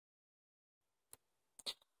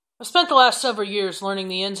I've spent the last several years learning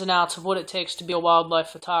the ins and outs of what it takes to be a wildlife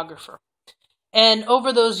photographer. And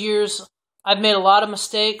over those years, I've made a lot of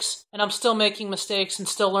mistakes, and I'm still making mistakes and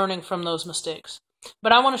still learning from those mistakes.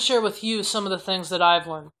 But I want to share with you some of the things that I've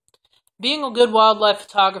learned. Being a good wildlife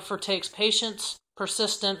photographer takes patience,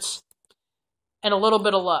 persistence, and a little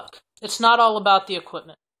bit of luck. It's not all about the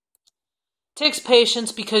equipment. It takes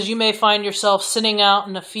patience because you may find yourself sitting out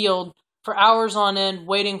in a field for hours on end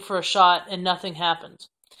waiting for a shot and nothing happens.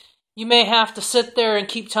 You may have to sit there and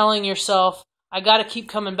keep telling yourself, I got to keep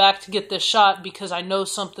coming back to get this shot because I know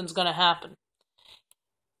something's going to happen.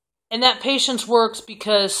 And that patience works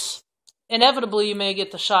because inevitably you may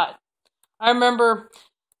get the shot. I remember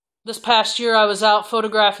this past year I was out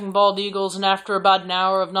photographing bald eagles, and after about an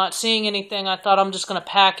hour of not seeing anything, I thought I'm just going to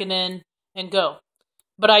pack it in and go.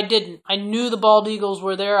 But I didn't. I knew the bald eagles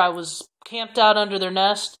were there. I was camped out under their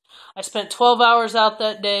nest. I spent 12 hours out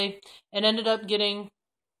that day and ended up getting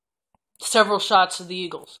several shots of the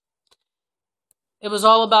eagles. It was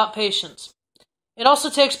all about patience. It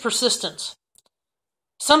also takes persistence.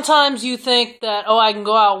 Sometimes you think that, I can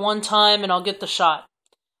go out one time and I'll get the shot.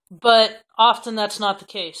 But often that's not the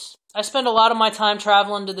case. I spend a lot of my time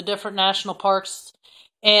traveling to the different national parks,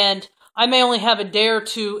 and I may only have a day or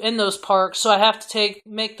two in those parks, so I have to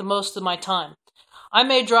make the most of my time. I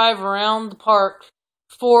may drive around the park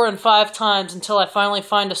 4 and 5 times until I finally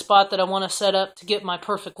find a spot that I want to set up to get my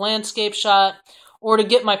perfect landscape shot or to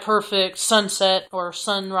get my perfect sunset or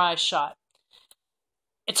sunrise shot.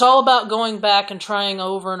 It's all about going back and trying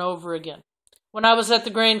over and over again. When I was at the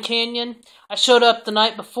Grand Canyon, I showed up the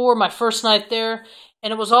night before, my first night there,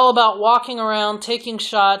 and it was all about walking around, taking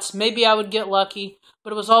shots. Maybe I would get lucky,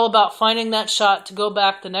 but it was all about finding that shot to go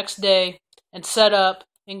back the next day and set up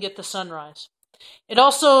and get the sunrise. It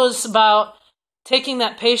also is about taking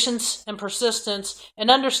that patience and persistence and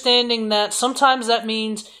understanding that sometimes that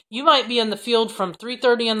means you might be in the field from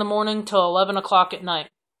 3:30 in the morning till 11 o'clock at night.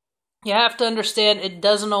 You have to understand it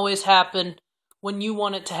doesn't always happen when you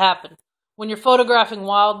want it to happen. When you're photographing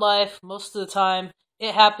wildlife, most of the time,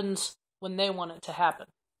 it happens when they want it to happen.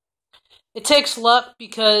 It takes luck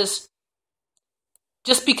because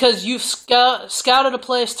just because you've scouted a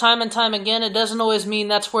place time and time again, it doesn't always mean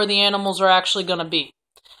that's where the animals are actually going to be.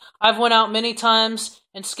 I've went out many times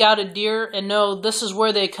and scouted deer and know this is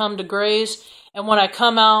where they come to graze. And when I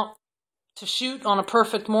come out to shoot on a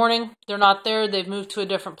perfect morning, they're not there. They've moved to a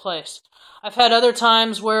different place. I've had other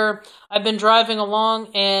times where I've been driving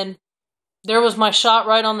along and there was my shot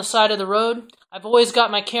right on the side of the road. I've always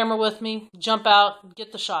got my camera with me, jump out,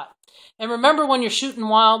 get the shot. And remember, when you're shooting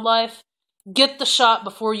wildlife, get the shot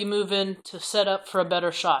before you move in to set up for a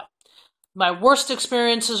better shot. My worst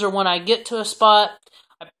experiences are when I get to a spot,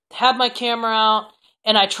 I have my camera out,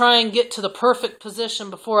 and I try and get to the perfect position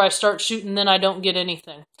before I start shooting, then I don't get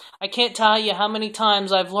anything. I can't tell you how many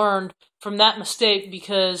times I've learned from that mistake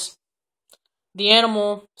because the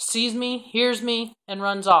animal sees me, hears me, and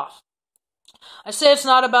runs off. I say it's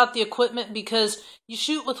not about the equipment because you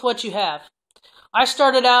shoot with what you have. I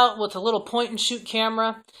started out with a little point-and-shoot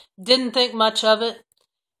camera, didn't think much of it,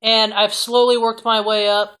 and I've slowly worked my way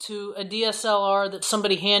up to a DSLR that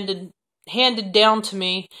somebody handed down to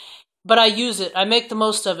me, but I use it. I make the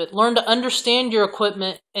most of it. Learn to understand your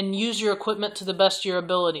equipment and use your equipment to the best of your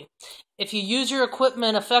ability. If you use your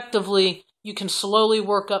equipment effectively, you can slowly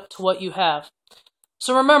work up to what you have.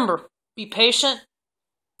 So remember, be patient,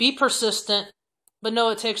 be persistent, but know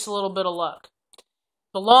it takes a little bit of luck.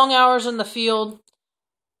 The long hours in the field,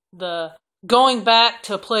 the going back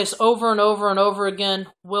to a place over and over and over again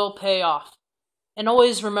will pay off. And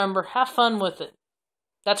always remember, have fun with it.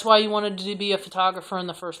 That's why you wanted to be a photographer in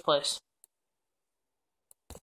the first place.